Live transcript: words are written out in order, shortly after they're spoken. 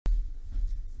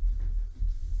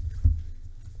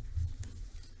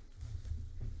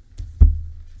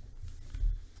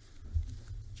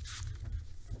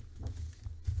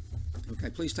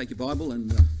Okay, please take your Bible and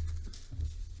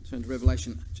turn to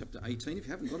Revelation chapter 18. If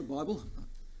you haven't got a Bible,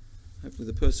 hopefully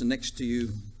the person next to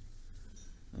you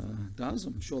does.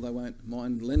 I'm sure they won't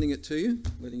mind lending it to you,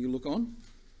 letting you look on,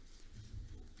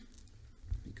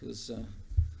 because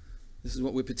this is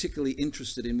what we're particularly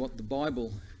interested in, what the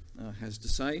Bible has to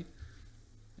say,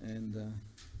 and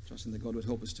trusting that God would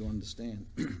help us to understand.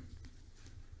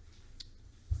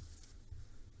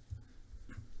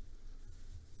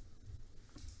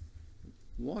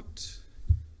 What,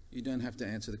 you don't have to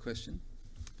answer the question,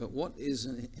 but what is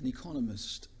an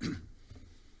economist?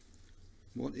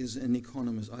 What is an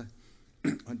economist?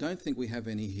 I don't think we have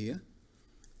any here.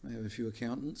 I have a few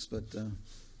accountants, but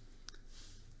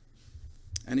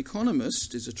an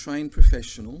economist is a trained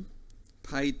professional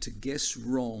paid to guess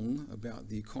wrong about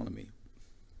the economy.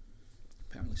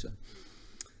 Apparently so.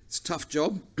 It's a tough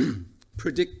job,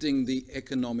 predicting the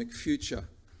economic future.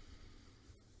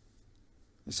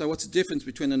 So what's the difference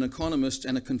between an economist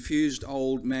and a confused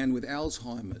old man with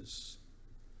Alzheimer's?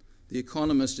 The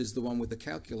economist is the one with the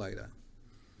calculator.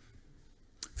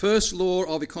 First law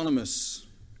of economists.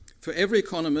 For every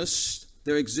economist,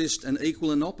 there exists an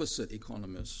equal and opposite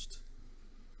economist.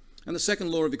 And the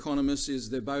second law of economists is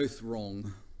they're both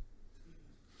wrong.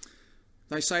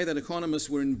 They say that economists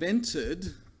were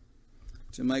invented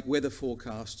to make weather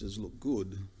forecasters look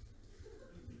good.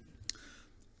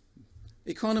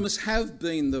 Economists have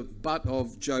been the butt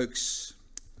of jokes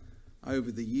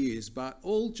over the years, but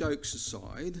all jokes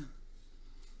aside,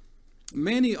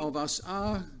 many of us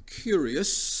are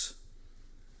curious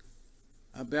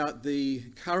about the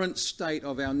current state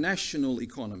of our national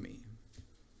economy.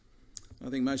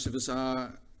 I think most of us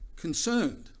are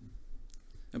concerned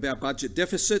about budget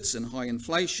deficits and high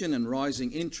inflation and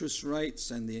rising interest rates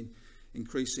and the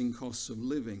increasing costs of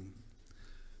living.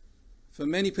 For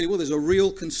many people, there's a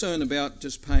real concern about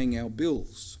just paying our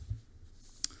bills.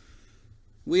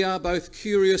 We are both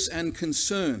curious and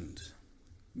concerned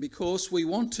because we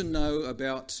want to know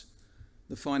about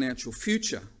the financial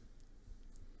future.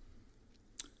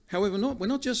 However, we're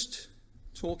not just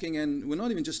talking, and we're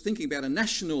not even just thinking about a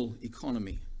national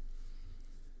economy.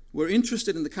 We're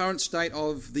interested in the current state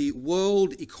of the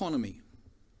world economy,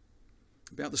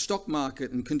 about the stock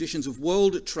market and conditions of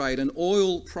world trade and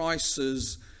oil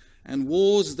prices and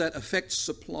wars that affect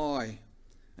supply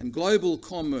and global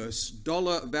commerce,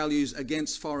 dollar values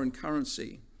against foreign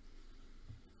currency.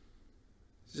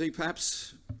 See,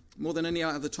 perhaps more than any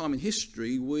other time in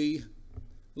history, we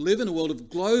live in a world of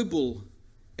global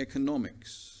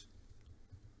economics.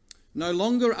 No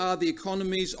longer are the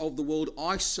economies of the world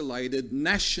isolated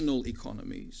national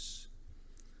economies,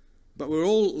 but we're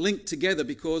all linked together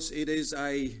because it is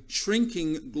a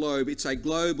shrinking globe. It's a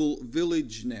global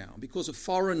village now because of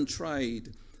foreign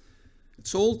trade.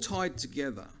 It's all tied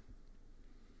together.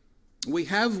 We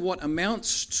have what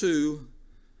amounts to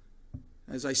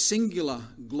as a singular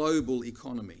global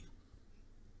economy.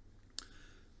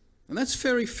 And that's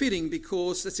very fitting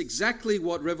because that's exactly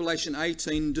what Revelation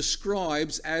 18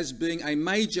 describes as being a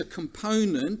major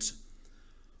component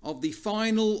of the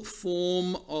final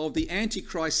form of the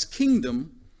Antichrist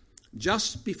kingdom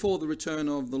just before the return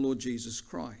of the Lord Jesus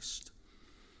Christ.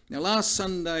 Now, last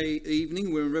Sunday evening,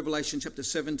 we were in Revelation chapter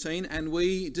 17, and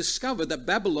we discovered that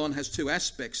Babylon has two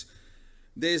aspects.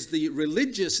 There's the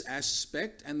religious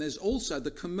aspect, and there's also the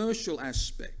commercial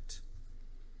aspect.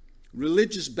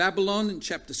 Religious Babylon in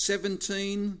chapter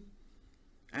 17,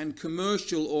 and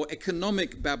commercial or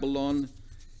economic Babylon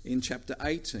in chapter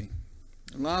 18.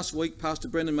 And last week, Pastor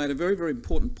Brendan made a very, very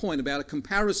important point about a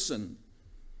comparison.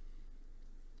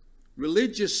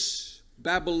 Religious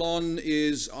Babylon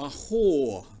is a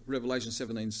whore, Revelation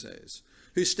 17 says,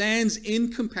 who stands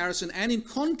in comparison and in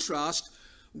contrast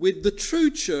with the true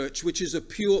church, which is a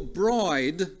pure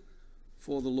bride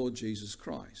for the Lord Jesus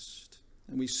Christ.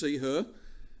 And we see her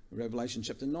in Revelation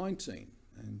chapter 19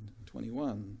 and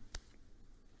 21.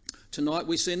 Tonight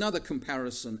we see another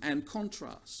comparison and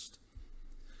contrast.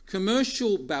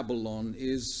 Commercial Babylon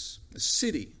is a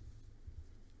city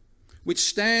which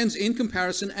stands in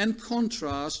comparison and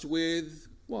contrast with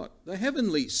what? The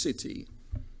heavenly city,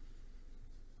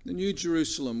 the New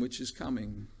Jerusalem, which is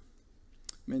coming,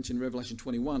 mentioned in Revelation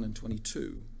 21 and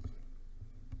 22.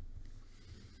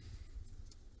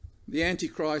 The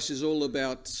Antichrist is all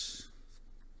about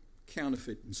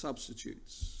counterfeit and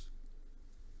substitutes.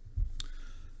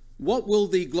 What will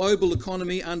the global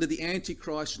economy under the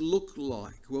Antichrist look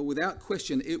like? Well, without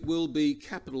question, it will be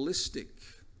capitalistic.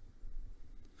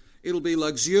 It'll be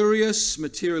luxurious,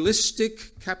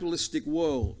 materialistic, capitalistic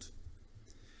world.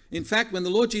 In fact, when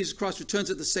the Lord Jesus Christ returns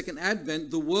at the second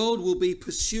advent, the world will be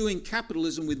pursuing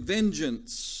capitalism with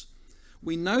vengeance.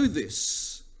 We know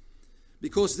this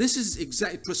because this is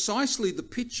precisely the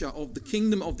picture of the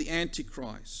kingdom of the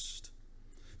Antichrist.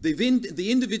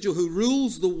 The individual who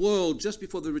rules the world just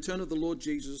before the return of the Lord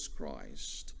Jesus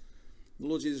Christ. The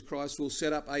Lord Jesus Christ will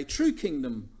set up a true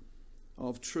kingdom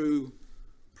of true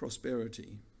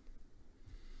prosperity.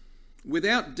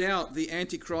 Without doubt, the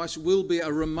Antichrist will be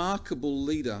a remarkable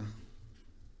leader.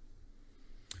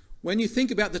 When you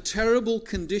think about the terrible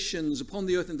conditions upon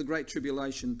the earth in the Great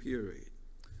Tribulation period,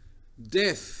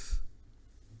 death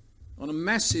on a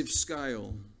massive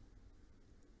scale,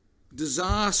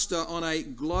 disaster on a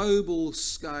global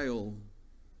scale,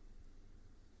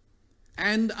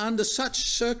 and under such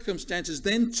circumstances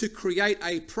then to create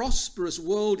a prosperous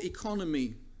world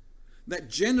economy that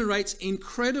generates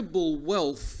incredible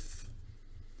wealth,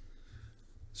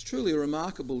 it's truly a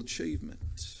remarkable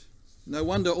achievement. No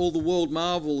wonder all the world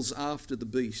marvels after the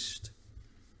beast.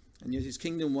 And yet his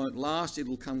kingdom won't last, it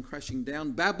will come crashing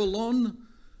down. Babylon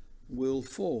will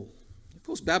fall. Of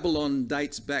course, Babylon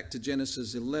dates back to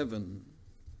Genesis 11.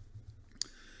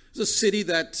 It was a city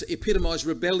that epitomized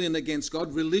rebellion against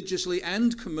God religiously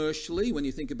and commercially, when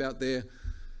you think about their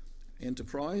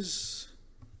enterprise.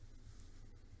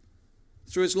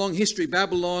 Through its long history,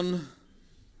 Babylon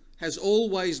has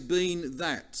always been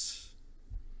that,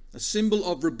 a symbol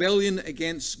of rebellion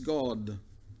against God.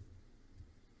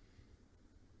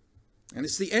 And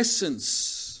it's the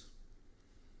essence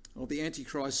of the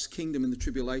Antichrist's kingdom in the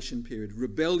tribulation period,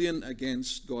 rebellion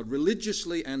against God,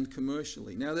 religiously and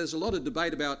commercially. Now, there's a lot of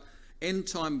debate about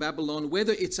end-time Babylon,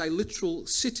 whether it's a literal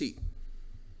city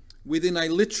within a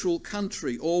literal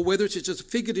country, or whether it's just a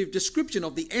figurative description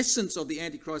of the essence of the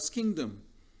Antichrist's kingdom.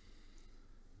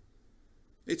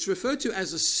 It's referred to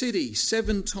as a city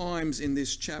 7 times in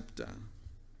this chapter.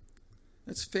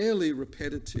 That's fairly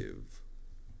repetitive.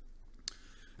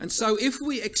 And so if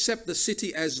we accept the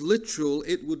city as literal,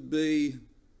 it would be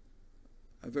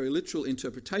a very literal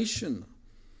interpretation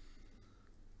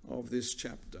of this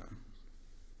chapter.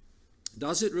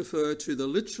 Does it refer to the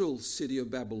literal city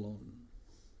of Babylon,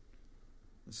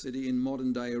 a city in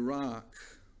modern-day Iraq?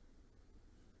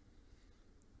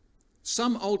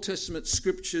 Some Old Testament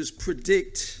scriptures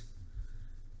predict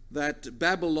that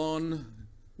Babylon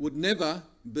would never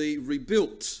be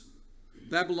rebuilt.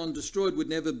 Babylon destroyed would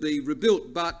never be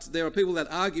rebuilt. But there are people that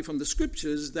argue from the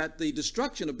scriptures that the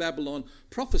destruction of Babylon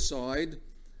prophesied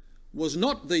was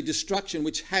not the destruction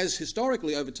which has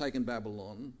historically overtaken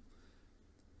Babylon.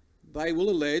 They will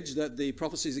allege that the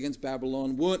prophecies against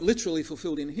Babylon weren't literally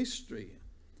fulfilled in history,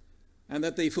 and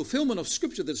that the fulfillment of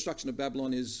scripture, the destruction of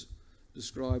Babylon, is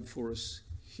described for us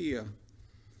here.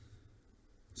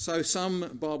 So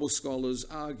some Bible scholars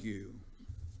argue.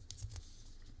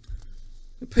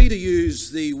 Peter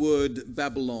used the word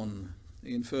Babylon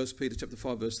in 1 Peter chapter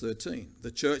 5 verse 13.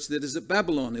 The church that is at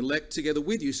Babylon, elect together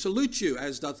with you, salute you,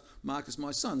 as doth Marcus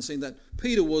my son. Seeing that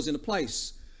Peter was in a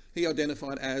place he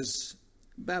identified as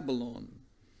Babylon,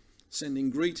 sending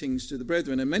greetings to the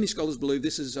brethren. And many scholars believe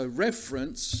this is a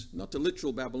reference, not to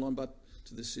literal Babylon, but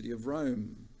to the city of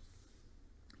Rome.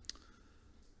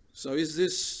 So is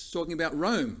this talking about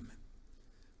Rome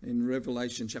in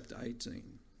Revelation chapter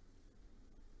 18?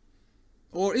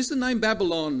 Or is the name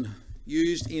Babylon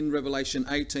used in Revelation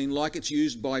 18 like it's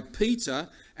used by Peter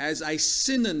as a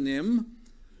synonym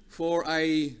for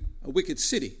a wicked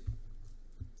city,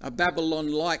 a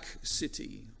Babylon-like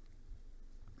city?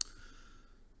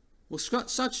 Well,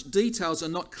 such details are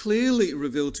not clearly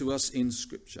revealed to us in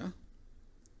Scripture.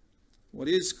 What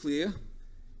is clear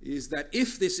is that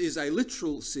if this is a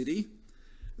literal city,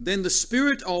 then the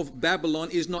spirit of Babylon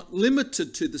is not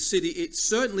limited to the city. It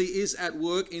certainly is at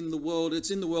work in the world. It's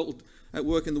in the world, at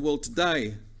work in the world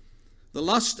today. The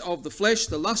lust of the flesh,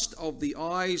 the lust of the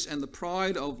eyes, and the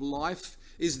pride of life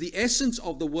is the essence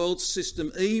of the world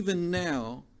system even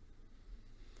now.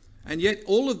 And yet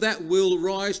all of that will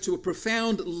rise to a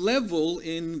profound level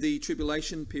in the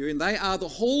tribulation period. They are the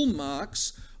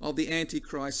hallmarks of the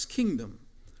Antichrist's kingdom,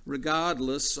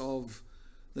 regardless of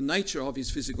the nature of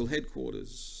his physical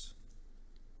headquarters.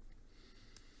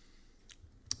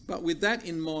 But with that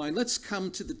in mind, let's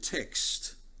come to the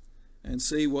text and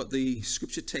see what the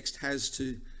scripture text has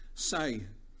to say.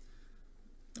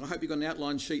 I hope you've got an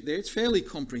outline sheet there. It's fairly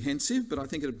comprehensive, but I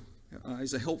think it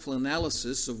is a helpful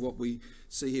analysis of what we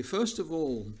see here. First of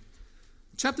all,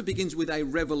 the chapter begins with a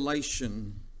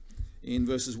revelation in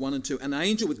verses 1 and 2. An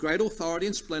angel with great authority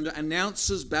and splendor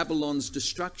announces Babylon's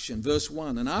destruction. Verse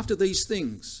 1, and after these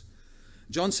things,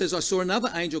 John says, I saw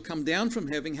another angel come down from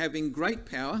heaven, having great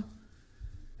power,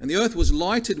 and the earth was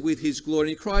lighted with his glory. And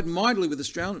he cried mightily with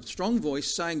a strong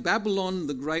voice, saying, Babylon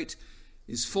the Great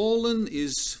is fallen,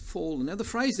 is fallen. Now the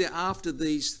phrase there, after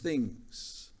these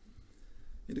things,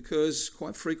 it occurs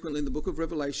quite frequently in the book of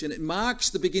Revelation. It marks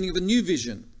the beginning of a new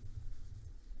vision.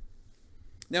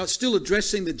 Now it's still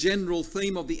addressing the general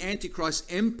theme of the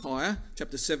Antichrist empire,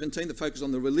 chapter 17, that focuses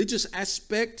on the religious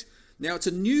aspect. Now it's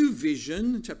a new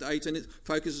vision, chapter 18, it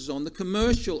focuses on the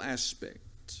commercial aspect.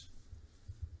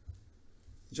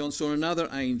 John saw another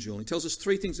angel. He tells us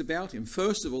three things about him.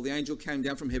 First of all, the angel came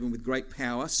down from heaven with great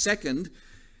power. Second,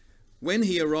 when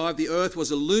he arrived, the earth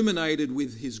was illuminated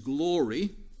with his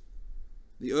glory.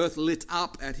 The earth lit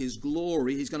up at his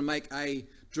glory. He's going to make a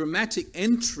dramatic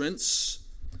entrance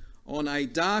on a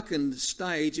darkened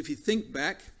stage. If you think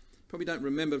back, probably don't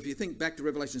remember, if you think back to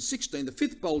Revelation 16, the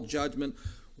fifth bowl judgment,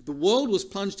 the world was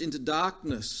plunged into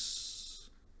darkness.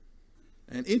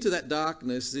 And into that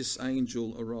darkness, this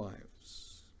angel arrives.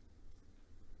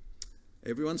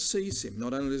 Everyone sees him.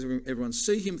 Not only does everyone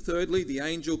see him, thirdly, the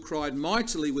angel cried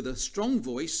mightily with a strong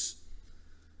voice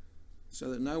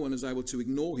so that no one is able to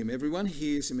ignore him. Everyone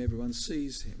hears him, everyone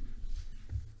sees him.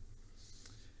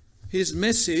 His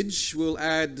message will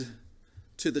add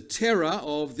to the terror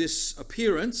of this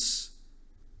appearance.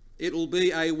 It will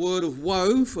be a word of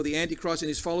woe for the Antichrist and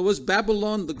his followers.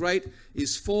 Babylon the Great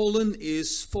is fallen,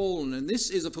 is fallen. And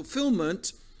this is a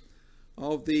fulfillment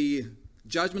of the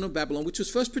judgment of Babylon, which was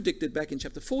first predicted back in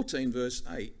chapter 14, verse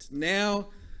 8. Now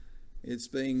it's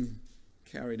being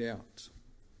carried out.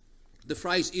 The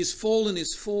phrase is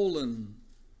fallen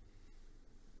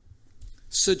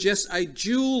suggests a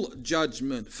dual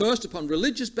judgment. First upon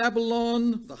religious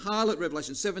Babylon, the harlot,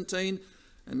 Revelation 17,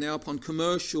 and now upon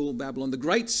commercial Babylon, the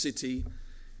great city,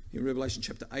 in Revelation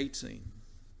chapter 18.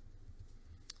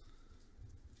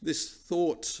 This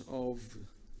thought of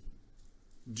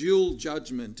dual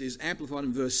judgment is amplified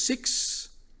in verse 6,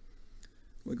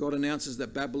 where God announces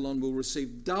that Babylon will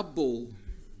receive double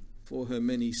for her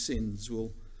many sins.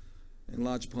 We'll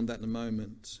enlarge upon that in a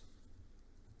moment.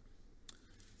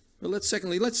 But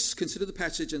let's consider the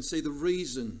passage and see the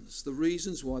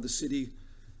reasons why the city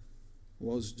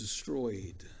was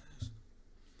destroyed.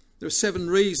 There are 7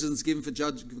 reasons given for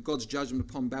God's judgment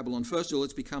upon Babylon. First of all,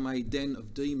 it's become a den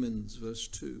of demons, verse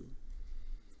 2.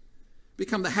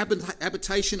 Become the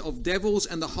habitation of devils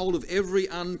and the hold of every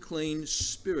unclean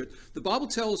spirit. The Bible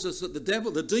tells us that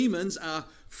the demons are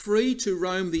free to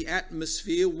roam the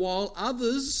atmosphere while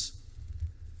others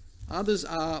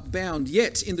are bound.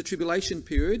 Yet in the tribulation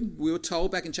period, we were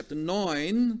told back in chapter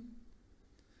 9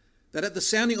 that at the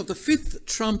sounding of the 5th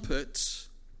trumpet,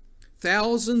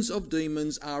 thousands of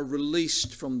demons are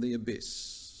released from the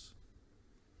abyss.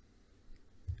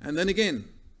 And then again,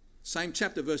 same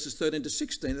chapter, verses 13 to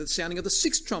 16, at the sounding of the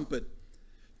 6th trumpet,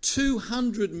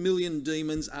 200 million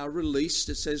demons are released,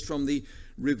 it says, from the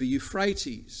river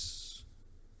Euphrates.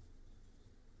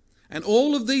 And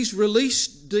all of these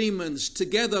released demons,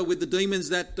 together with the demons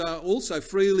that also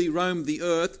freely roam the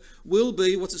earth, will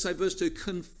be, what's it say, verse 2,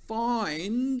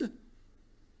 confined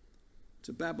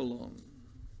to Babylon.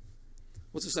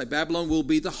 What's it say? Babylon will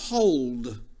be the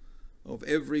hold of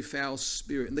every foul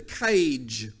spirit and the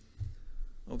cage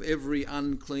of every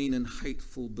unclean and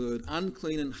hateful bird.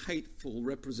 Unclean and hateful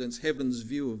represents heaven's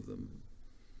view of them.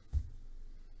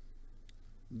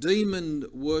 Demon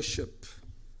worship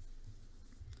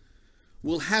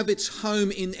will have its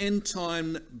home in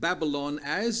end-time Babylon,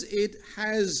 as it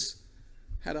has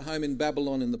had a home in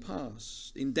Babylon in the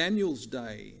past. In Daniel's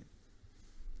day,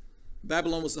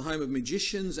 Babylon was the home of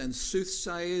magicians and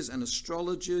soothsayers and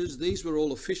astrologers. These were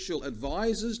all official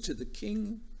advisors to the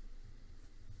king.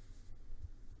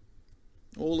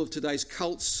 All of today's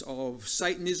cults of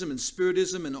Satanism and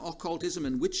Spiritism and occultism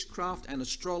and witchcraft and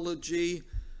astrology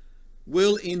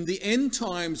will in the end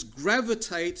times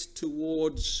gravitate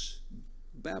towards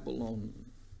Babylon.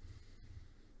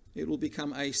 It will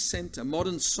become a center.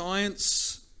 Modern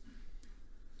science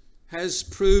has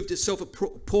proved itself a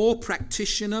poor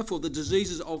practitioner for the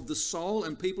diseases of the soul,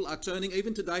 and people are turning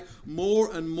even today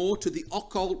more and more to the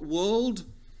occult world,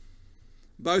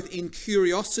 both in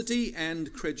curiosity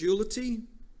and credulity.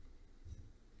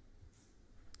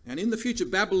 And in the future,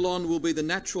 Babylon will be the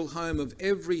natural home of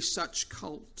every such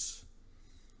cult.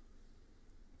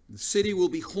 The city will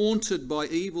be haunted by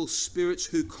evil spirits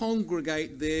who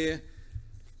congregate there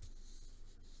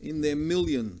in their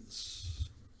millions.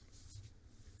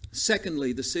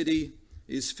 Secondly, the city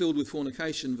is filled with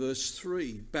fornication, verse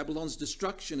 3. Babylon's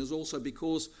destruction is also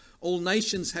because all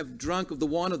nations have drunk of the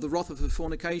wine of the wrath of her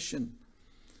fornication.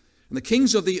 And the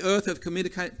kings of the earth have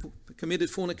committed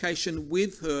fornication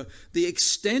with her. The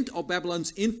extent of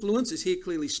Babylon's influence is here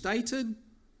clearly stated.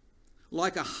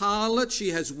 Like a harlot, she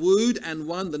has wooed and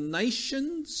won the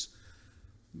nations.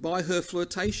 by her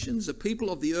flirtations. The people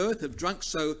of the earth have drunk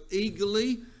so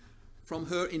eagerly from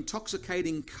her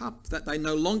intoxicating cup that they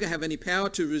no longer have any power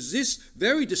to resist.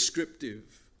 Very descriptive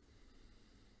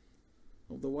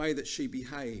of the way that she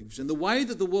behaves and the way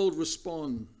that the world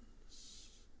responds.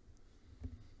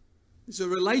 It's a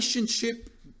relationship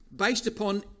based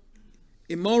upon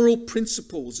immoral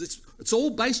principles. It's all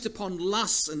based upon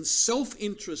lust and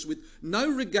self-interest with no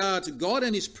regard to God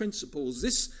and his principles.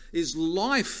 This is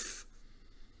life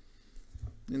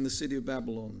in the city of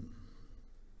Babylon.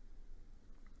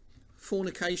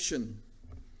 Fornication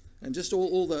and just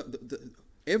all the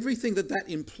everything that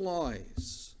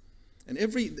implies, and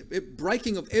every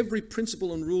breaking of every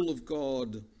principle and rule of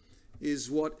God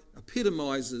is what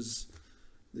epitomizes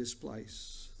this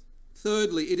place.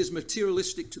 Thirdly, it is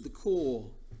materialistic to the core.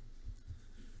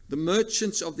 The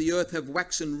merchants of the earth have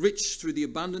waxen rich through the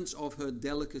abundance of her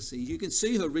delicacies. You can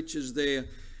see her riches there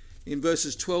in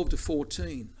verses 12 to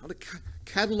 14. What a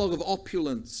catalogue of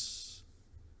opulence.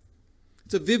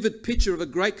 It's a vivid picture of a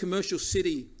great commercial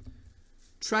city,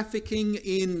 trafficking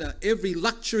in every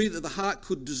luxury that the heart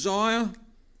could desire.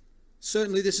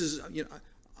 Certainly this is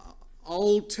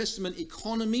Old Testament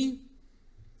economy.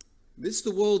 This is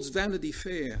the world's Vanity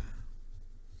Fair.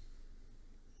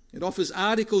 It offers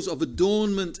articles of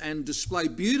adornment and display,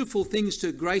 beautiful things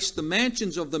to grace the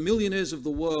mansions of the millionaires of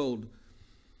the world.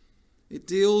 It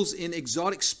deals in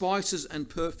exotic spices and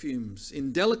perfumes,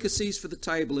 in delicacies for the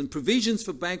table, in provisions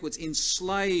for banquets, in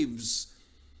slaves,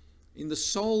 in the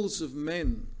souls of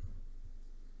men.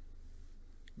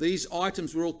 These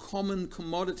items were all common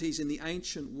commodities in the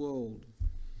ancient world,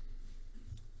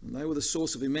 and they were the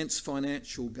source of immense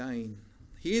financial gain.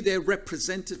 Here they're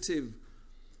representative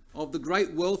of the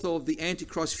great wealth of the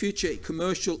Antichrist future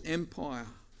commercial empire.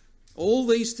 All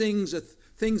these things are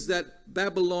things that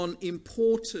Babylon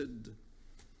imported.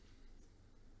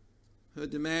 Her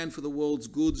demand for the world's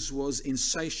goods was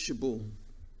insatiable.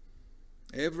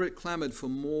 Ever it clamoured for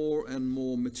more and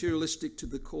more, materialistic to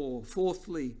the core.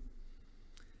 Fourthly,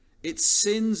 its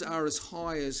sins are as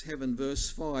high as heaven. Verse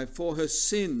 5, for her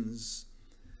sins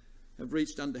have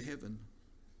reached unto heaven.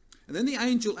 And then the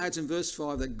angel adds in verse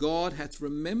 5 that God hath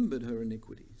remembered her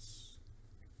iniquities.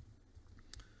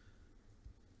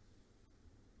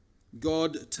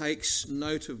 God takes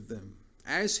note of them,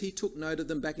 as he took note of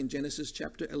them back in Genesis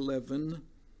chapter 11,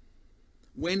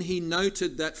 when he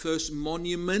noted that first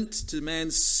monument to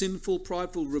man's sinful,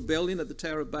 prideful rebellion at the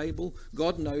Tower of Babel.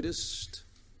 God noticed.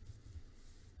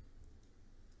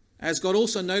 As God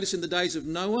also noticed in the days of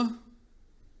Noah,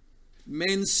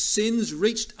 men's sins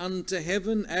reached unto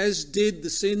heaven, as did the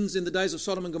sins in the days of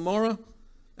Sodom and Gomorrah,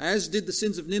 as did the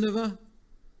sins of Nineveh.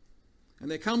 And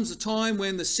there comes a time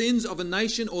when the sins of a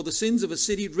nation or the sins of a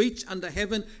city reach unto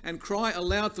heaven and cry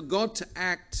aloud for God to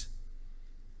act.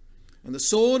 And the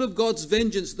sword of God's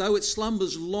vengeance, though it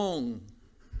slumbers long,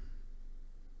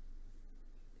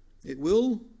 it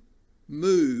will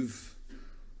move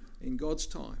in God's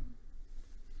time.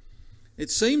 It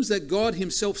seems that God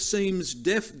himself seems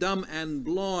deaf, dumb and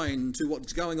blind to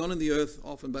what's going on in the earth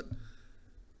often, but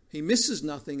he misses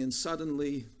nothing and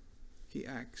suddenly he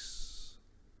acts.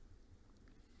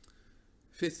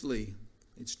 Fifthly,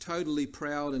 it's totally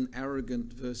proud and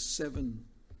arrogant. Verse 7.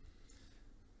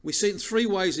 We see it in three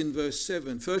ways in verse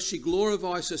 7. First, she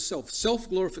glorifies herself,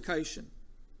 self-glorification.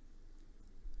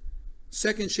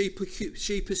 Second, she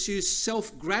pursues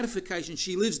self-gratification.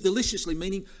 She lives deliciously,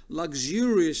 meaning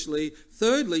luxuriously.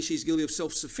 Thirdly, she's guilty of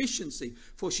self-sufficiency.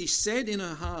 For she said in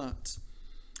her heart,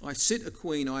 I sit a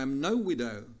queen, I am no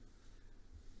widow,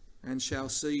 and shall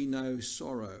see no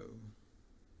sorrow.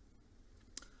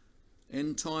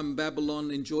 End-time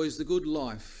Babylon enjoys the good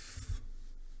life.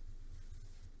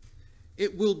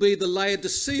 It will be the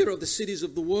Laodicea of the cities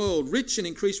of the world, rich and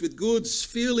increased with goods,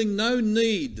 feeling no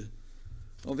need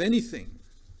of anything.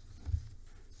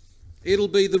 It'll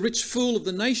be the rich fool of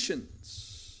the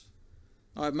nations.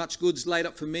 I have much goods laid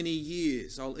up for many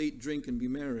years. I'll eat, drink, and be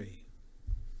merry.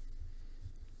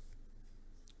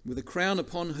 With a crown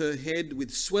upon her head,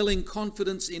 with swelling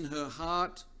confidence in her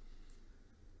heart,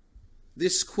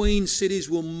 this queen cities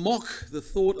will mock the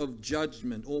thought of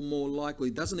judgment, or more likely,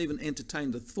 doesn't even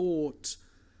entertain the thought,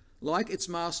 like its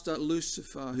master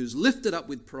Lucifer, who's lifted up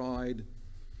with pride.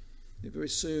 It very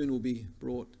soon will be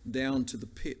brought down to the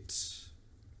pit.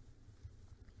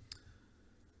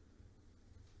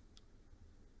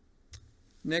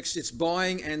 Next, it's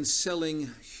buying and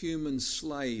selling human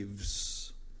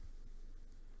slaves.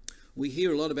 We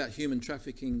hear a lot about human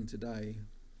trafficking today.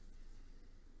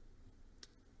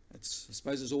 I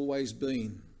suppose it's always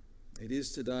been. It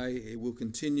is today. It will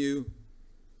continue.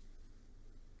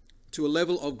 to a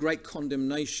level of great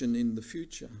condemnation in the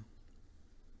future.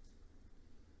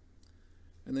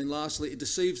 And then lastly, it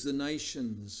deceives the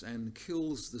nations and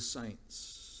kills the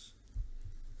saints.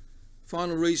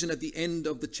 Final reason at the end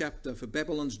of the chapter for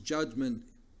Babylon's judgment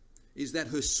is that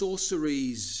her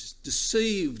sorceries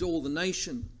deceived all the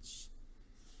nations.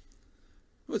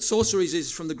 What sorceries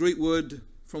is from the Greek word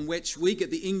from which we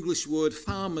get the English word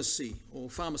pharmacy or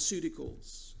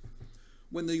pharmaceuticals.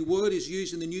 When the word is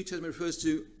used in the New Testament, it refers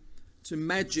to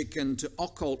magic and to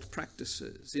occult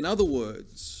practices. In other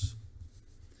words,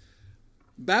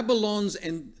 Babylon's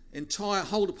entire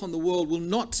hold upon the world will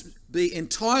not be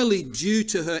entirely due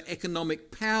to her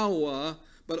economic power,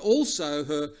 but also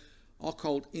her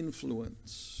occult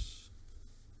influence,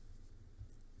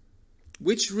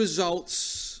 which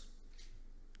results,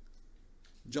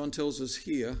 John tells us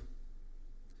here,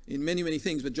 in many, many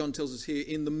things, but John tells us here,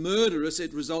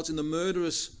 it results in the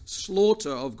murderous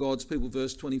slaughter of God's people,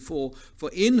 verse 24, for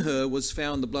in her was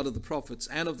found the blood of the prophets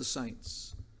and of the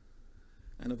saints,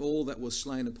 and of all that was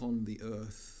slain upon the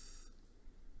earth.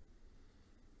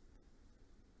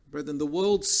 Brethren, the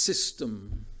world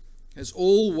system has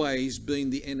always been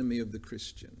the enemy of the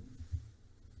Christian.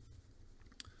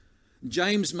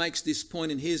 James makes this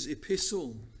point in his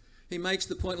epistle. He makes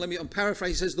the point, I'm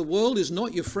paraphrasing, he says, the world is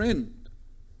not your friend.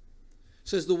 He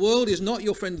says, the world is not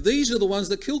your friend. These are the ones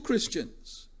that kill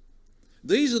Christians.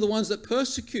 These are the ones that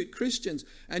persecute Christians.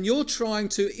 And you're trying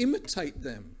to imitate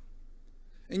them.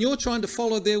 And you're trying to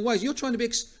follow their ways. You're trying to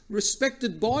be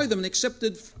respected by them and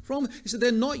accepted from them. He said,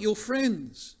 they're not your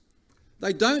friends.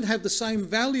 They don't have the same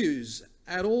values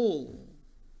at all.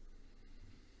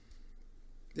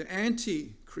 They're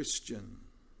anti-Christian.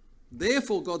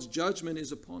 Therefore, God's judgment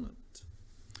is upon it.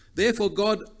 Therefore,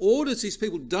 God orders his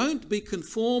people, don't be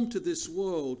conformed to this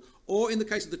world. Or in the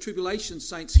case of the tribulation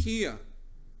saints here,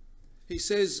 he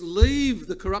says, leave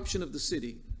the corruption of the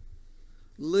city.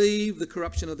 Leave the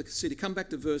corruption of the city. Come back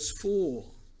to verse 4.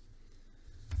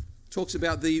 Talks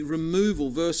about the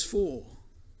removal, verse 4.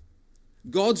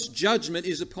 God's judgment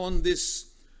is upon this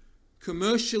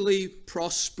commercially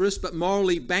prosperous but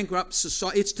morally bankrupt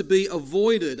society. It's to be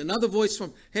avoided. Another voice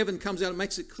from heaven comes out and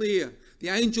makes it clear. The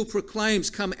angel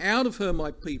proclaims, come out of her, my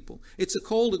people. It's a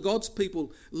call to God's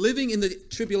people living in the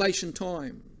tribulation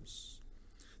times.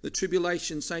 The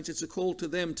tribulation saints, it's a call to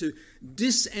them to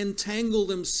disentangle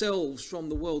themselves from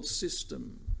the world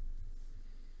system.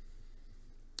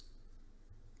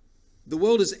 The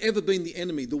world has ever been the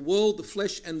enemy. The world, the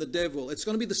flesh, and the devil. It's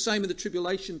going to be the same in the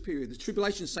tribulation period. The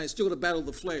tribulation saints still got to battle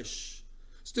the flesh.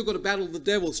 Still got to battle the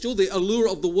devil. Still the allure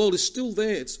of the world is still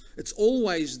there. It's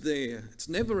always there. It's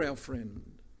never our friend.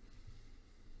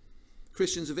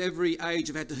 Christians of every age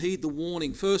have had to heed the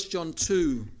warning. 1 John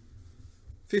 2,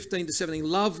 15 to 17.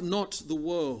 Love not the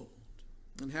world.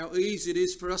 And how easy it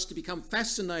is for us to become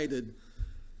fascinated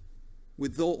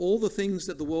with all the things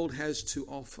that the world has to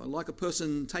offer. Like a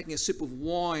person taking a sip of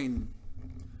wine,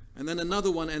 and then another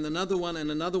one, and another one,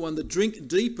 and another one. The drink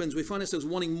deepens. We find ourselves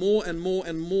wanting more and more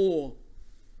and more.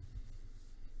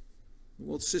 The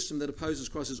world system that opposes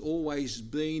Christ has always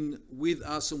been with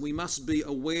us, and we must be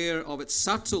aware of its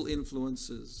subtle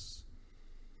influences.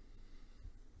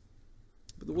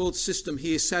 But the world system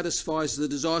here satisfies the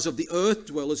desires of the earth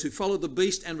dwellers who follow the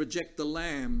beast and reject the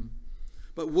Lamb.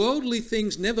 But worldly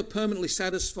things never permanently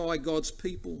satisfy God's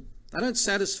people. They don't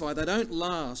satisfy, they don't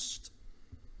last.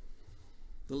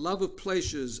 The love of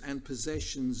pleasures and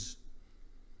possessions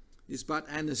is but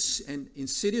an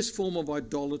insidious form of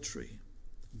idolatry.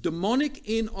 Demonic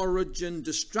in origin,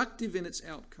 destructive in its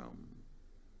outcome.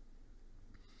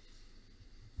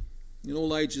 In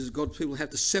all ages, God's people have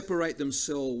to separate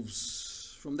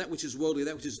themselves from that which is worldly,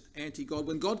 that which is anti-God.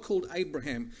 When God called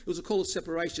Abraham, it was a call of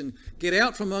separation. Get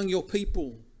out from among your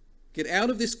people. Get out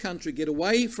of this country. Get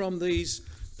away from these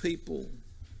people.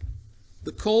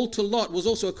 The call to Lot was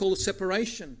also a call of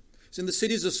separation. It's in the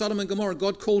cities of Sodom and Gomorrah.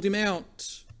 God called him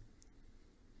out.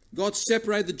 God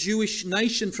separated the Jewish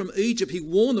nation from Egypt. He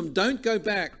warned them, don't go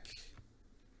back.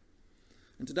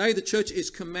 And today the church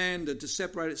is commanded to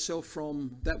separate itself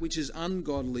from that which is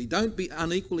ungodly. Don't be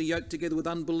unequally yoked together with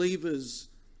unbelievers.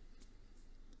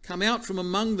 Come out from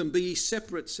among them, be ye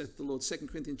separate, saith the Lord. 2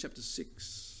 Corinthians chapter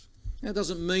 6. That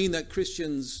doesn't mean that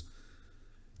Christians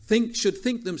should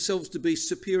think themselves to be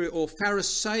superior or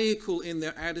pharisaical in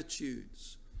their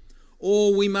attitudes.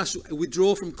 Or we must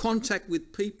withdraw from contact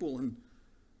with people and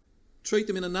treat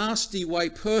them in a nasty way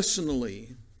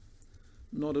personally.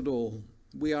 Not at all.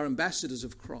 We are ambassadors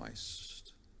of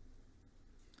Christ.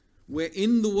 We're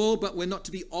in the world, but we're not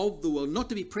to be of the world, not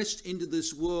to be pressed into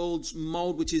this world's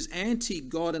mold, which is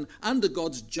anti-God and under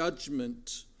God's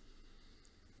judgment.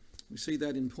 We see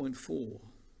that in point 4.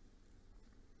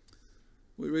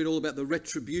 We read all about the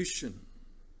retribution.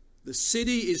 The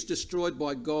city is destroyed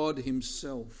by God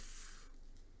himself.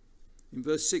 In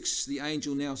verse 6, the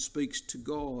angel now speaks to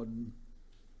God.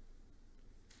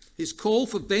 His call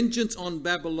for vengeance on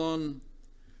Babylon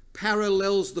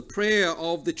parallels the prayer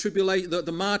of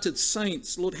the martyred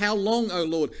saints. Lord, how long, O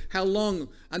Lord? How long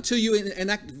until you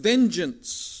enact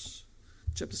vengeance?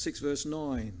 Chapter 6, verse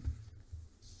 9.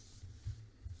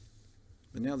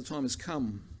 But now the time has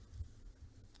come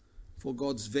for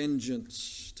God's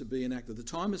vengeance to be enacted. The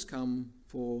time has come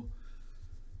for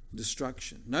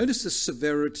destruction. Notice the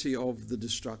severity of the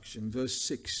destruction. Verse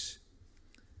 6.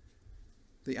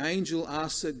 The angel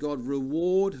asked that God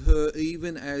reward her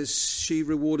even as she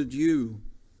rewarded you,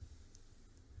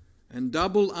 and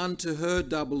double unto her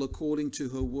double according to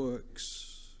her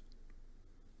works.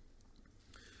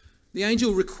 The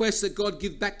angel requests that God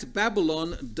give back to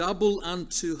Babylon double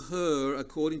unto her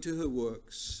according to her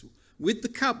works, with the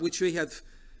cup which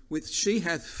she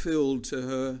hath filled to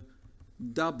her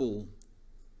double.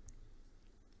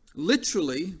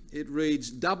 Literally, it reads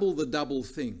double the double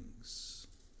things.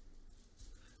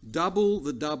 Double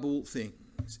the double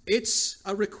things. It's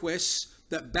a request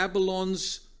that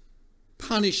Babylon's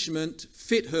punishment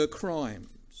fit her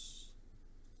crimes.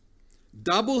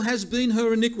 Double has been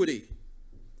her iniquity.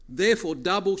 Therefore,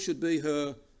 double should be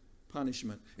her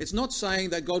punishment. It's not saying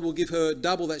that God will give her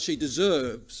double that she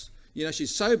deserves. You know,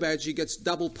 she's so bad she gets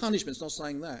double punishment. It's not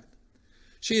saying that.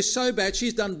 She is so bad,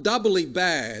 she's done doubly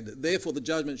bad. Therefore, the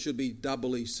judgment should be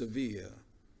doubly severe.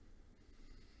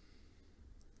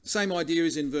 Same idea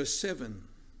is in verse 7.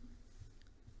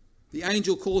 The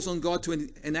angel calls on God to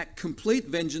enact complete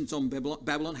vengeance on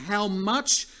Babylon. How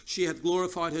much she hath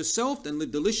glorified herself and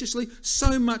lived deliciously,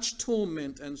 so much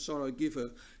torment and sorrow give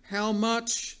her. How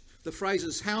much, the phrase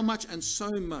is how much and so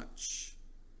much.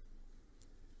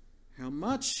 How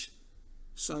much,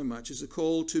 so much is a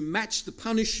call to match the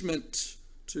punishment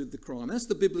to the crime. That's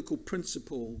the biblical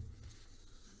principle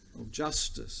of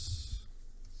justice.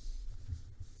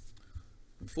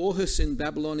 And for her sin,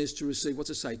 Babylon is to receive,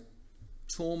 what's it say?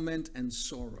 Torment and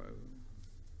sorrow.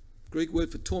 The Greek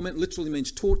word for torment literally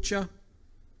means torture.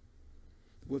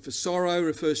 The word for sorrow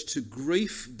refers to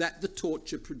grief that the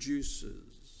torture produces.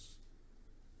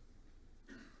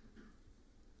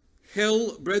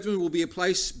 Hell, brethren, will be a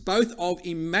place both of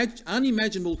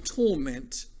unimaginable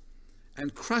torment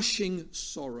and crushing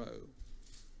sorrow.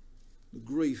 The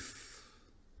grief.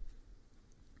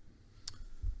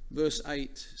 Verse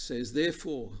 8 says,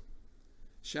 therefore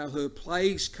shall her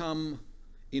plagues come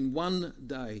in one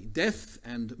day, death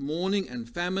and mourning and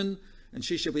famine, and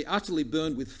she shall be utterly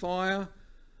burned with fire,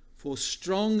 for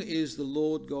strong is the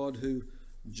Lord God who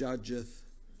judgeth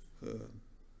her.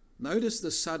 Notice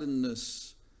the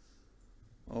suddenness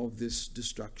of this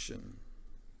destruction.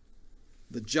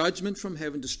 The judgment from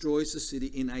heaven destroys the city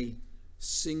in a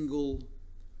single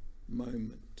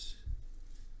moment.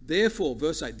 Therefore,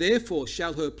 verse 8, therefore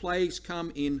shall her plagues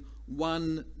come in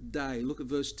one day. Look at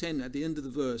verse 10 at the end of the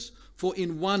verse. For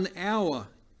in 1 hour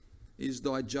is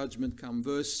thy judgment come.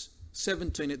 Verse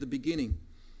 17 at the beginning.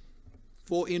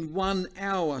 For in 1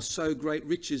 hour so great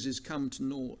riches is come to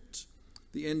naught.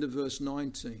 The end of verse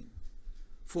 19.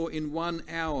 For in 1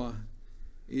 hour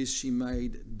is she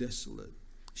made desolate.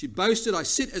 She boasted, I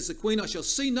sit as the queen, I shall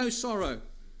see no sorrow.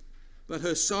 But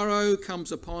her sorrow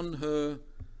comes upon her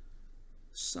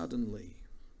suddenly.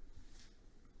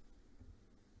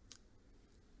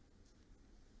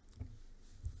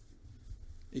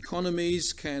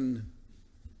 Economies can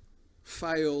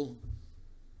fail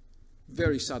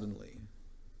very suddenly.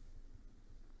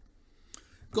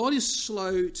 God is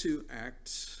slow to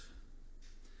act.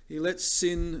 He lets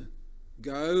sin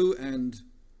go and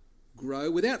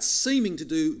grow without seeming to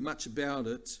do much about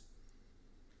it.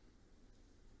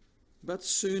 But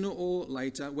sooner or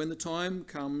later, when the time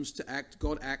comes to act,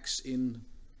 God acts in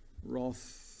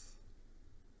wrath.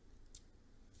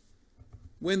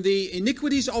 When the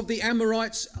iniquities of the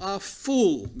Amorites are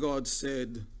full, God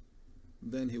said,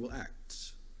 then he will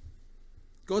act.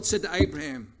 God said to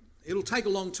Abraham, it'll take a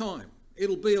long time.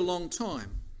 It'll be a long time.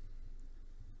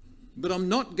 But I'm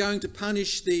not going to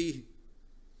punish the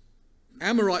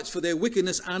Amorites for their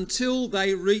wickedness until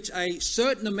they reach a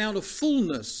certain amount of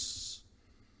fullness.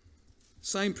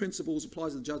 Same principles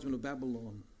applies to the judgment of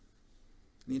Babylon.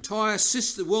 The entire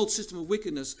world system of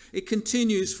wickedness, it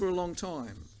continues for a long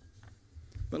time.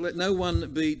 But let no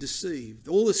one be deceived.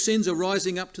 All the sins are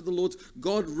rising up to the Lord.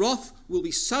 God's wrath will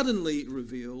be suddenly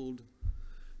revealed.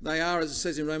 They are, as it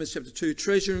says in Romans chapter 2,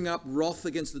 treasuring up wrath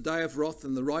against the day of wrath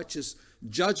and the righteous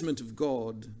judgment of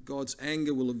God. God's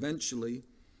anger will eventually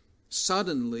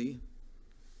suddenly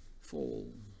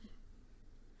fall.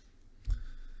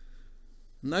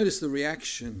 Notice the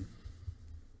reaction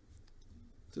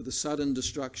to the sudden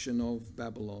destruction of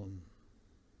Babylon.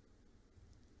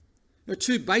 There are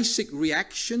two basic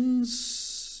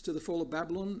reactions to the fall of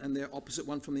Babylon, and they're opposite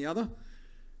one from the other.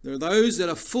 There are those that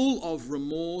are full of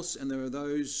remorse, and there are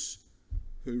those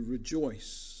who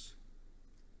rejoice.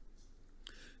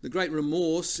 The great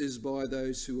remorse is by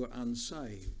those who are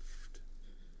unsaved,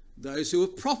 those who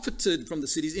have profited from the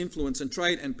city's influence and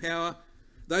trade and power,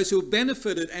 those who have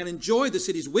benefited and enjoyed the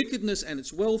city's wickedness and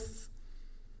its wealth.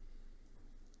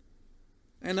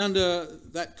 And under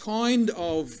that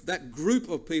group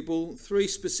of people, three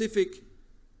specific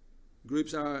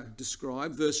groups are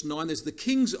described. Verse 9, there's the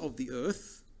kings of the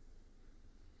earth.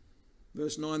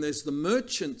 Verse 9, there's the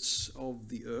merchants of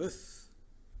the earth.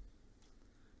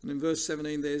 And in verse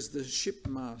 17, there's the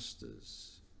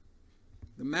shipmasters,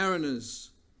 the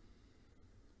mariners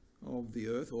of the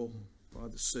earth or by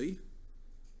the sea.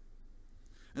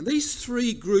 And these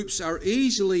three groups are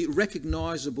easily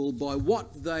recognizable by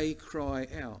what they cry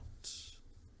out.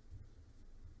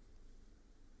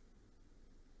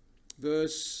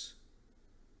 Verse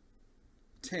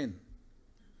 10.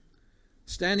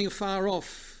 Standing afar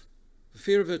off, for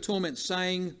fear of her torment,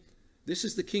 saying, "This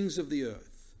is the kings of the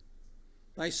earth."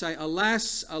 They say,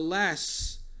 "Alas,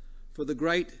 alas, for the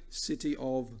great city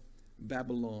of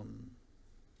Babylon."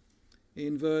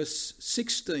 In verse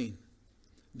 16,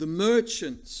 the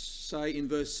merchants say in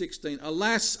verse 16,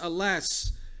 "Alas,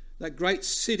 alas, that great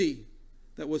city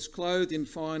that was clothed in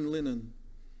fine linen."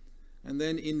 And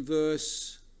then in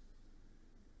verse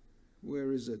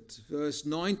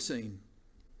 19,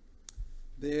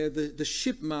 there the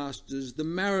shipmasters, the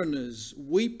mariners,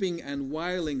 weeping and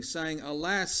wailing, saying,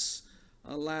 "Alas,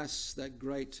 alas, that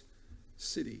great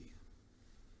city."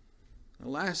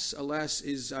 Alas, alas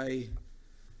is a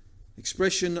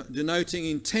expression denoting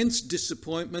intense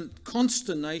disappointment,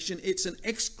 consternation. It's an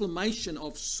exclamation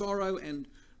of sorrow and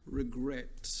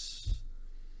regret.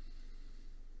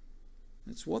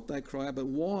 That's what they cry out, but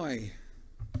why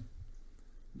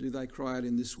do they cry out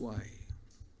in this way?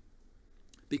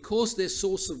 Because their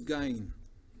source of gain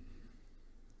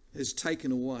is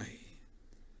taken away.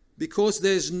 Because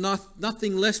there's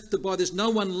nothing left to buy. There's no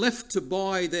one left to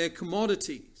buy their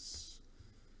commodities.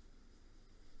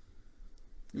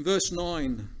 In verse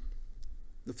 9,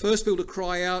 the first people to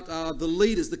cry out are the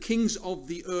leaders, the kings of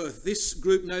the earth. This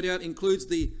group no doubt includes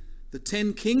the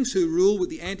 10 kings who rule with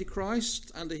the Antichrist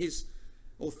under his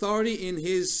authority in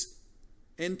his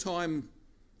end-time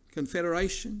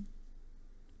confederation,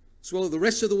 as well as the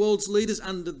rest of the world's leaders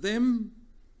under them.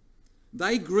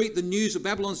 They greet the news of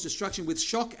Babylon's destruction with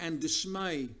shock and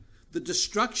dismay. The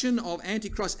destruction of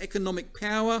Antichrist's economic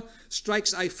power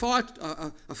strikes a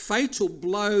fatal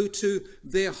blow to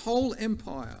their whole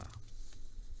empire.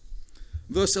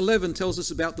 Verse 11 tells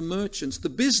us about the merchants, the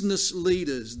business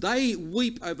leaders. They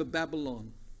weep over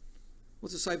Babylon.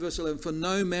 What's it say, verse 11? "For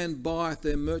no man buyeth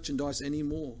their merchandise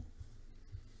anymore."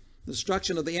 The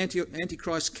destruction of the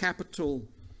Antichrist capital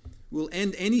will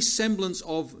end any semblance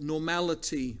of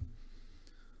normality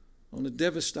on a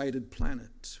devastated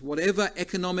planet. Whatever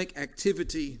economic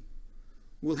activity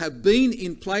will have been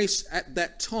in place at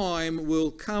that time will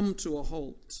come to a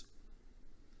halt.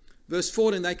 Verse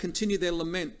 14, they continue their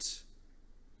lament.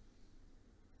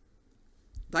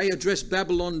 They address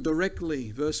Babylon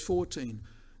directly. Verse 14,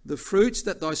 "The fruits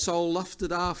that thy soul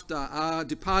lusted after are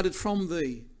departed from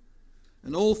thee,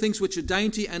 and all things which are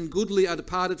dainty and goodly are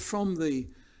departed from thee,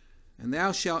 and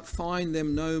thou shalt find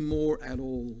them no more at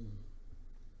all.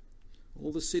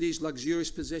 All the city's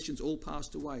luxurious possessions all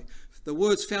passed away." The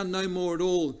words "found no more at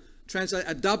all" translate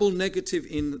a double negative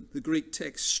in the Greek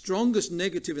text, strongest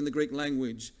negative in the Greek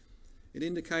language. It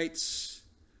indicates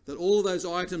that all those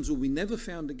items will be never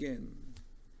found again.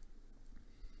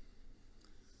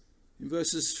 In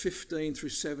verses 15 through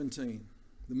 17,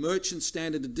 the merchants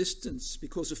stand at a distance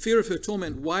because of fear of her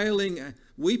torment,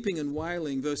 weeping and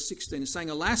wailing. Verse 16 is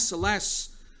saying, "Alas, alas,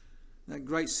 that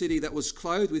great city that was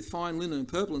clothed with fine linen and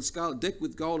purple and scarlet, decked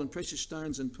with gold and precious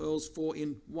stones and pearls, for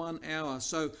in 1 hour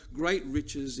so great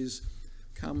riches is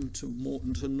come to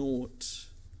naught."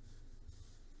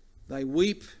 They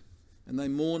weep and they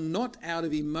mourn not out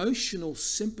of emotional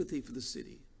sympathy for the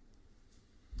city,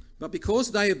 but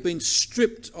because they have been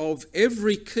stripped of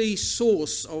every key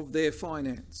source of their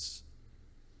finance.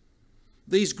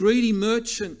 These greedy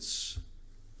merchants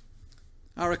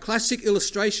are a classic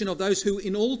illustration of those who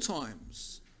in all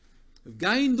times have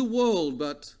gained the world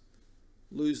but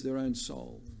lose their own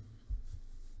soul.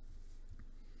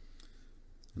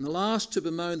 And the last to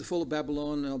bemoan the fall of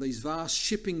Babylon are these vast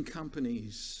shipping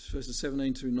companies, verses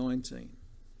 17 through 19.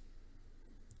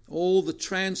 All the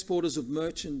transporters of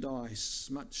merchandise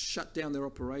must shut down their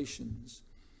operations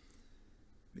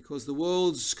because the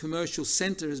world's commercial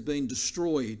centre has been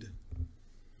destroyed.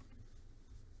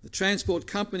 The transport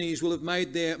companies will have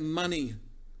made their money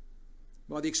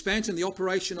by the expansion, the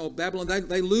operation of Babylon.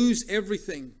 They lose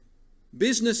everything.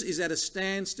 Business is at a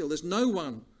standstill. There's no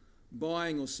one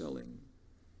buying or selling.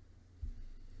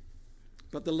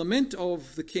 But the lament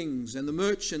of the kings and the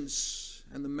merchants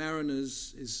and the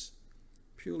mariners is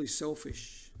purely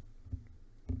selfish.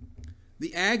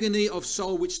 The agony of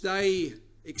soul which they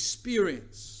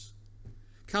experience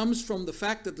comes from the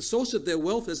fact that the source of their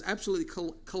wealth has absolutely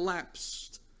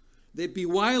collapsed. They're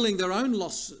bewailing their own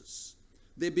losses.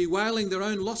 They're bewailing their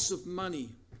own loss of money,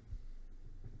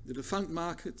 the defunct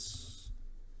markets.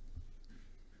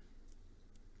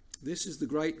 This is the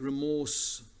great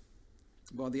remorse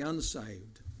by the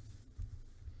unsaved.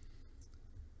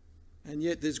 And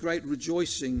yet there's great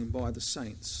rejoicing by the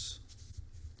saints.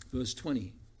 Verse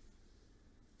 20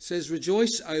 says,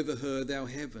 "Rejoice over her, thou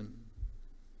heaven,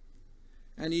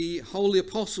 and ye holy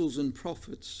apostles and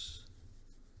prophets,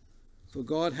 for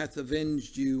God hath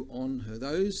avenged you on her."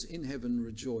 Those in heaven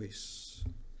rejoice.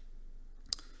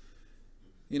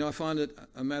 You know, I find it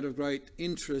a matter of great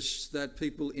interest that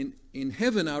people in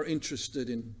heaven are interested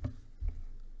in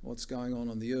what's going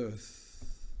on the earth.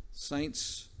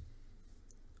 Saints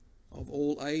of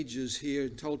all ages here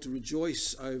told to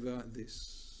rejoice over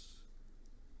this.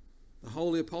 The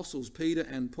holy apostles, Peter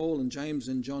and Paul and James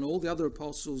and John, all the other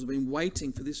apostles have been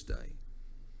waiting for this day.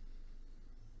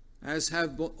 As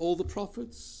have all the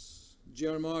prophets,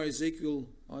 Jeremiah, Ezekiel,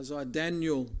 Isaiah,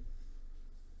 Daniel.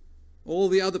 All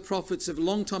the other prophets have a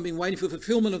long time been waiting for the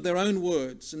fulfillment of their own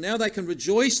words. And now they can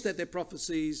rejoice that their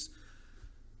prophecies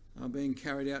are being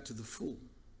carried out to the full.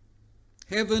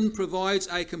 Heaven provides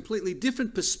a completely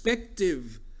different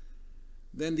perspective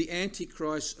than the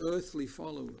Antichrist's earthly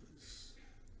followers.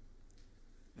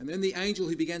 And then the angel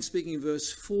who began speaking in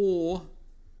verse 4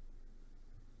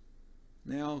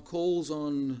 now calls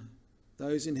on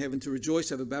those in heaven to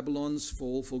rejoice over Babylon's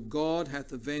fall, for God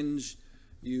hath avenged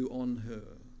you on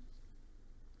her.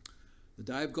 The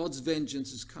day of God's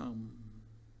vengeance has come.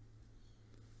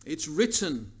 It's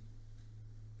written.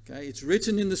 Okay, it's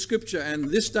written in the scripture, and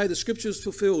this day the scripture is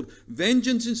fulfilled.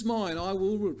 Vengeance is mine, I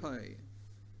will repay.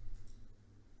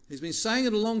 He's been saying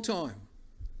it a long time.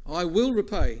 I will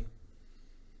repay.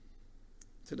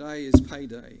 Today is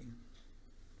payday.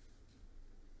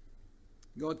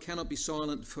 God cannot be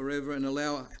silent forever and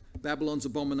allow Babylon's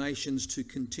abominations to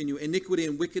continue. Iniquity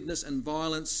and wickedness and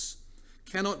violence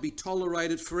cannot be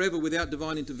tolerated forever without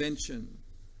divine intervention.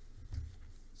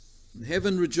 And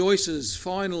heaven rejoices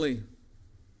finally.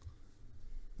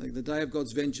 The day of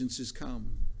God's vengeance has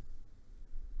come.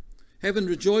 Heaven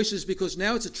rejoices because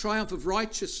now it's a triumph of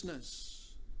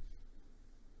righteousness.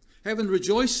 Heaven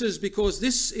rejoices because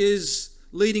this is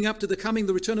leading up to the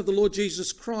return of the Lord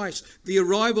Jesus Christ, the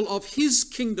arrival of his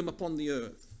kingdom upon the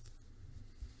earth.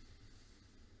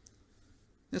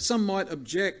 Now, some might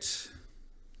object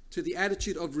to the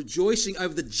attitude of rejoicing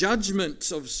over the judgment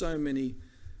of so many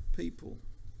people.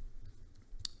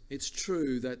 It's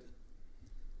true that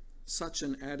such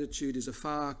an attitude is a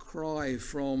far cry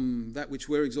from that which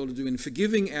we're exalted to do in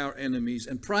forgiving our enemies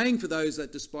and praying for those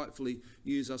that despitefully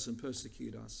use us and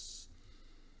persecute us.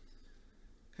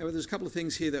 However, there's a couple of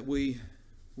things here that we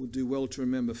would do well to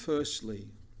remember. Firstly,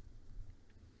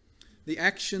 the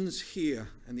actions here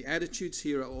and the attitudes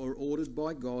here are ordered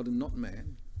by God and not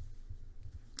man.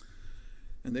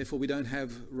 And therefore we don't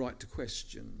have right to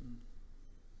question.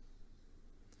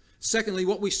 Secondly,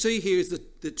 what we see here is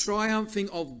the triumphing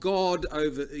of God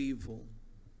over evil.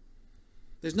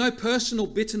 There's no personal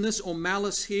bitterness or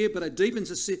malice here, but a deep and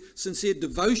sincere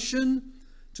devotion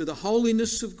to the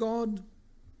holiness of God.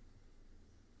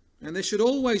 And there should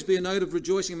always be a note of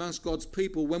rejoicing amongst God's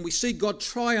people when we see God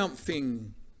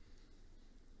triumphing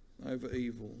over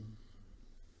evil.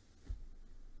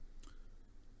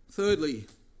 Thirdly,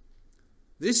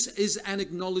 this is an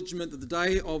acknowledgement that the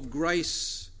day of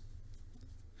grace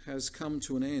has come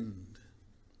to an end.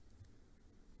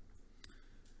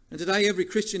 And today every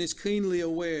Christian is keenly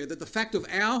aware that the fact of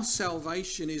our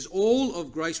salvation is all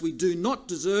of grace. We do not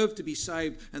deserve to be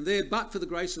saved, and there but for the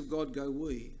grace of God go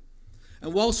we.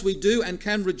 And whilst we do and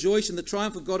can rejoice in the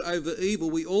triumph of God over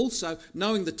evil, we also,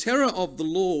 knowing the terror of the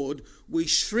Lord, we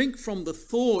shrink from the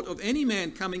thought of any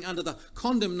man coming under the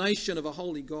condemnation of a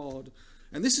holy God.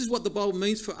 And this is what the Bible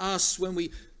means for us when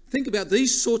we think about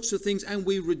these sorts of things and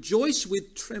we rejoice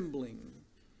with trembling.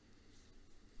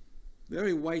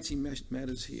 Very weighty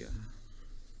matters here.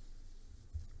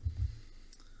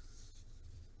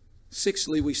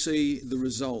 Sixthly, we see the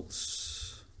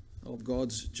results of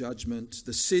God's judgment.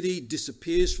 The city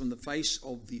disappears from the face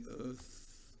of the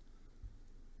earth.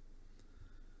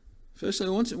 Firstly, I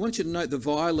want you to note the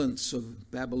violence of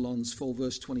Babylon's fall,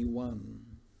 verse 21.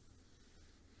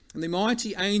 And the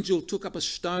mighty angel took up a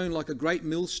stone like a great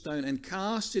millstone and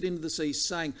cast it into the sea,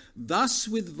 saying, "Thus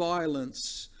with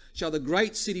violence shall the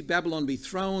great city Babylon be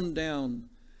thrown down,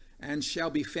 and shall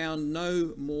be found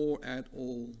no more at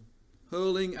all."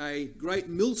 Hurling a great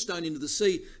millstone into the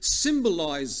sea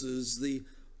symbolizes the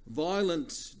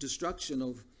violent destruction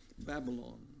of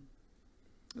Babylon.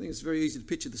 I think it's very easy to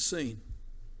picture the scene.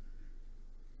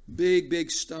 Big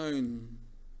stone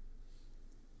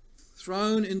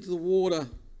thrown into the water.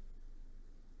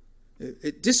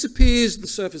 It disappears the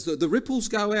surface. The ripples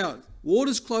go out.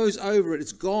 Waters close over it.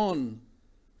 It's gone.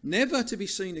 Never to be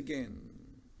seen again.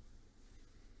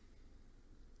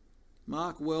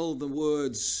 Mark well the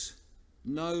words,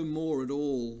 "no more at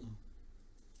all."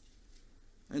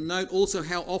 And note also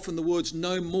how often the words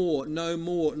 "no more, no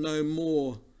more, no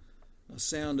more" are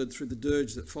sounded through the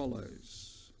dirge that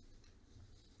follows.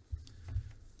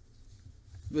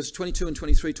 Verse 22 and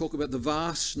 23 talk about the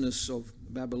vastness of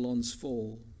Babylon's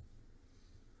fall.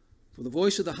 "For the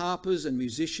voice of the harpers and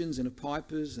musicians and of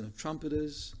pipers and of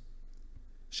trumpeters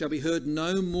shall be heard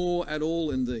no more at all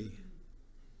in thee.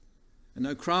 And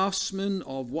no craftsman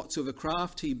of whatsoever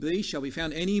craft he be shall be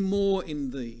found any more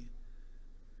in thee.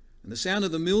 And the sound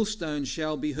of the millstone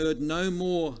shall be heard no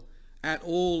more at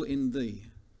all in thee.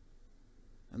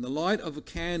 And the light of a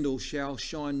candle shall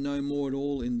shine no more at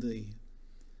all in thee.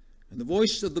 And the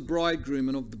voice of the bridegroom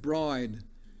and of the bride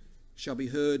shall be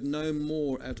heard no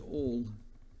more at all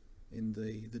in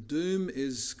thee." The doom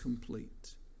is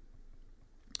complete.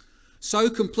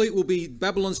 So complete will be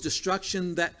Babylon's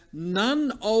destruction that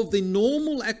none of the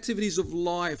normal activities of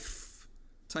life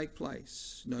take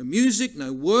place. No music,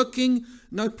 no working,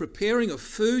 no preparing of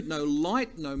food, no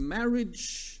light, no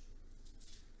marriage.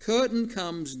 Curtain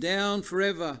comes down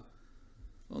forever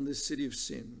on this city of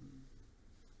sin.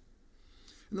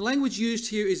 And the language used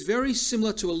here is very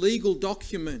similar to a legal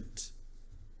document,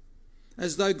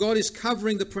 as though God is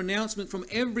covering the pronouncement from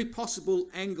every possible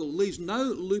angle, leaves no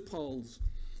loopholes.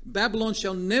 Babylon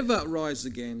shall never rise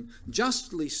again.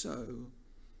 Justly so.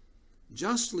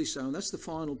 Justly so. And that's the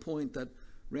final point that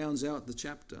rounds out the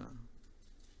chapter.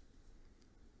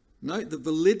 Note the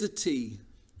validity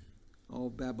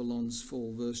of Babylon's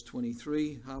fall. Verse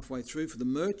 23, halfway through. "For the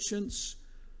merchants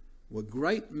were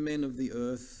great men of the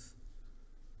earth,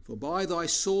 for by thy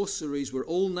sorceries were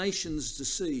all nations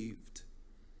deceived.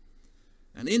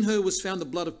 And in her was found the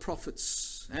blood of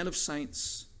prophets and of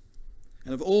saints,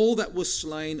 and of all that was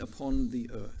slain upon the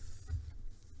earth."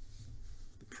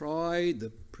 The pride,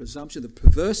 the presumption, the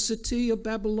perversity of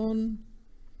Babylon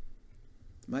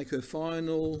make her the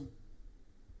final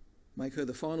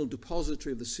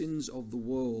depository of the sins of the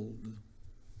world.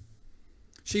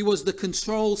 She was the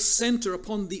control center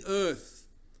upon the earth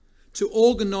to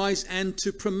organize and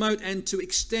to promote and to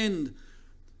extend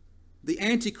the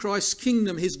Antichrist's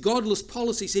kingdom, his godless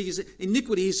policies, his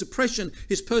iniquity, his oppression,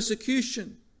 his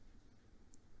persecution.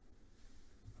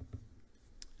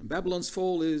 And Babylon's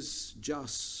fall is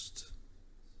just.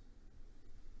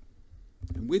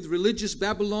 And with religious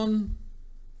Babylon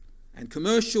and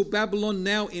commercial Babylon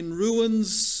now in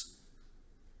ruins,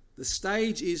 the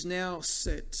stage is now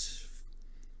set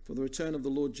for the return of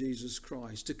the Lord Jesus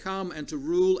Christ, to come and to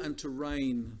rule and to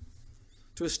reign,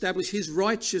 to establish his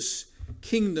righteous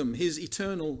kingdom, his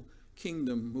eternal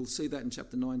kingdom. We'll see that in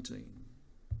chapter 19.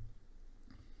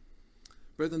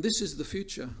 Brethren, this is the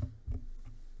future.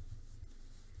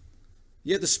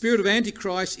 Yet the spirit of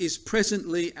Antichrist is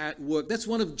presently at work. That's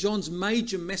one of John's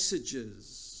major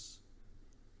messages.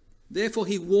 Therefore,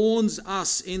 he warns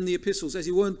us in the epistles, as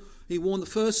he warned the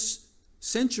first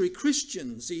century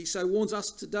Christians. He so warns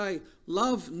us today,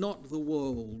 love not the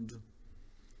world,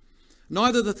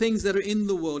 neither the things that are in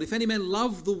the world. If any man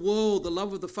love the world, the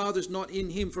love of the Father is not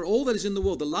in him. For all that is in the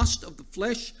world, the lust of the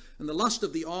flesh and the lust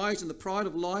of the eyes and the pride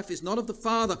of life, is not of the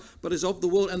Father, but is of the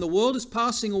world. And the world is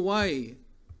passing away,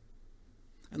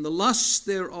 and the lusts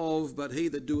thereof, but he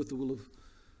that doeth the will of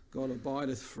God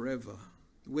abideth forever.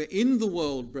 We're in the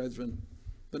world, brethren,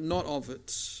 but not of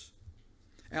it.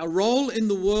 Our role in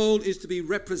the world is to be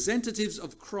representatives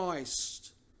of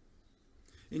Christ.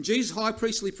 In Jesus' high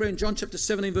priestly prayer in John chapter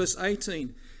 17, verse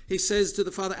 18, he says to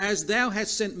the Father, "As thou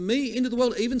hast sent me into the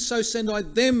world, even so send I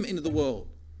them into the world."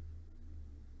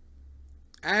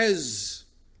 As,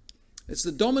 it's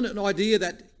the dominant idea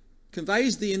that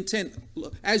conveys the intent.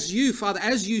 As you, Father,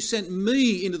 as you sent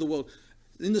me into the world,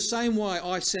 in the same way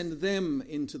I send them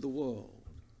into the world.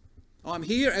 I'm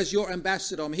here as your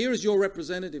ambassador. I'm here as your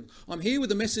representative. I'm here with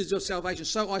the message of salvation.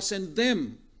 So I send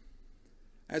them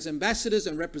as ambassadors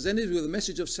and representatives with a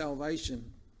message of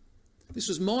salvation. This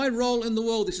was my role in the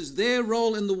world. This is their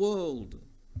role in the world.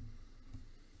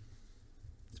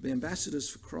 To be ambassadors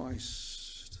for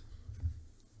Christ.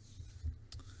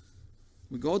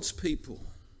 We're God's people.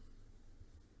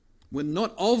 We're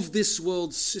not of this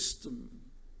world system.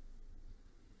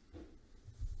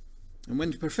 And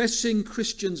when professing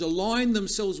Christians align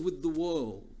themselves with the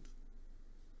world,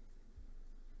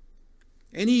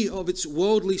 any of its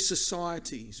worldly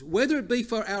societies, whether it be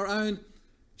for our own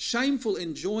shameful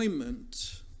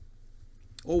enjoyment,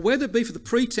 or whether it be for the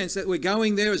pretense that we're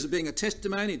going there as being a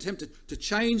testimony, attempt to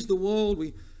change the world,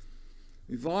 we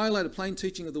violate a plain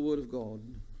teaching of the Word of God.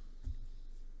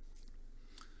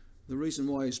 The reason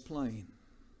why is plain.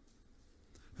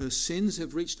 Her sins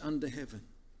have reached unto heaven.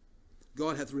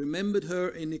 God hath remembered her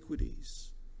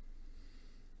iniquities.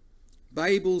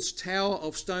 Babel's tower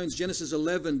of stones, Genesis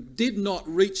 11, did not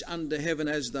reach unto heaven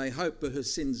as they hoped, but her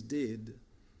sins did.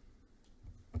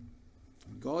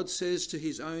 God says to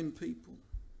his own people,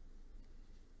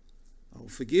 I will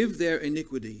forgive their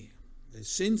iniquity. Their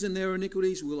sins and their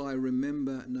iniquities will I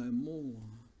remember no more.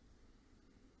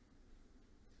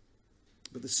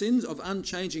 But the sins of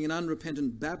unchanging and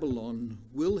unrepentant Babylon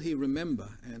will he remember,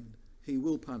 and he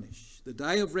will punish. The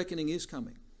day of reckoning is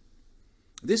coming.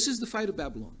 This is the fate of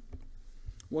Babylon.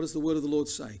 What does the word of the Lord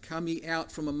say? Come ye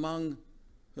out from among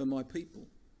her, my people.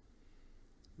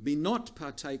 Be not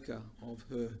partaker of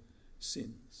her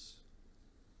sins.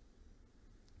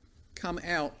 Come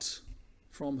out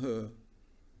from her,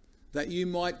 that you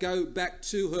might go back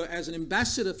to her as an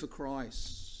ambassador for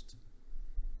Christ,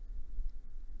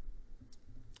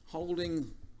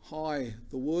 holding high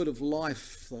the word of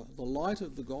life, the light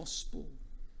of the gospel.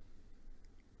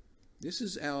 This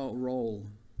is our role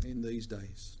in these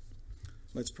days.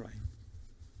 Let's pray.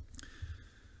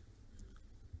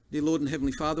 Dear Lord and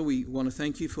Heavenly Father, we want to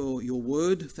thank you for your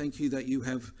word. Thank you that you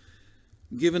have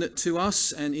given it to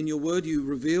us, and in your word you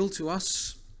reveal to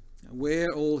us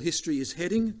where all history is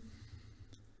heading,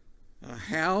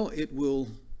 how it will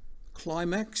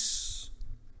climax.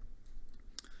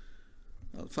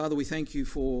 Father, we thank you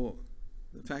for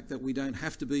the fact that we don't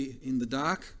have to be in the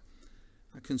dark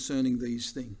concerning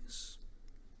these things.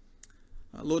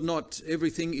 Lord, not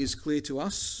everything is clear to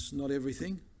us, not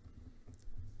everything,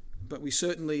 but we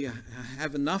certainly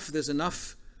have enough. There's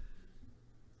enough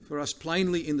for us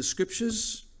plainly in the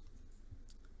Scriptures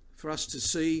for us to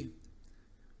see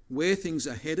where things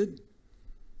are headed,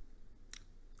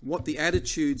 what the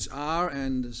attitudes are,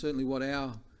 and certainly what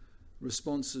our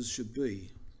responses should be.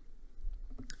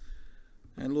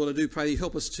 And Lord, I do pray that you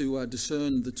help us to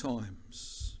discern the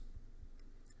times.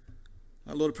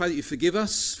 Lord, I pray that you forgive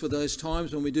us for those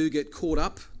times when we do get caught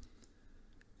up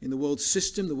in the world's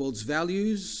system, the world's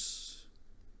values.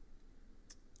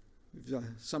 We've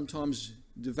sometimes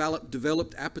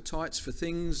developed appetites for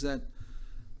things that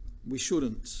we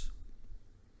shouldn't.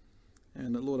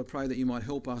 And Lord, I pray that you might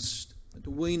help us to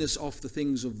wean us off the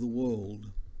things of the world,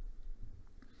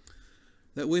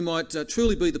 that we might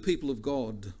truly be the people of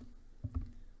God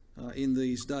in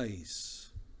these days.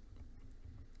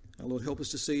 Lord, help us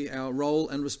to see our role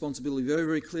and responsibility very,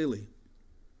 very clearly.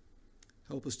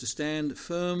 Help us to stand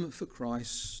firm for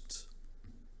Christ.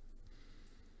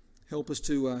 Help us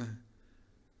to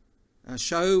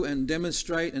show and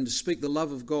demonstrate and to speak the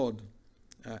love of God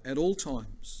at all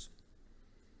times.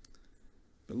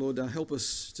 But Lord, help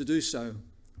us to do so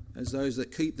as those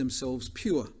that keep themselves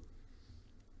pure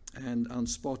and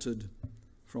unspotted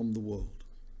from the world.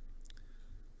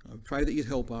 I pray that you'd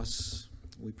help us.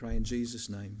 We pray in Jesus'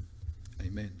 name.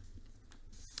 Amen.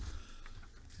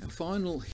 Our final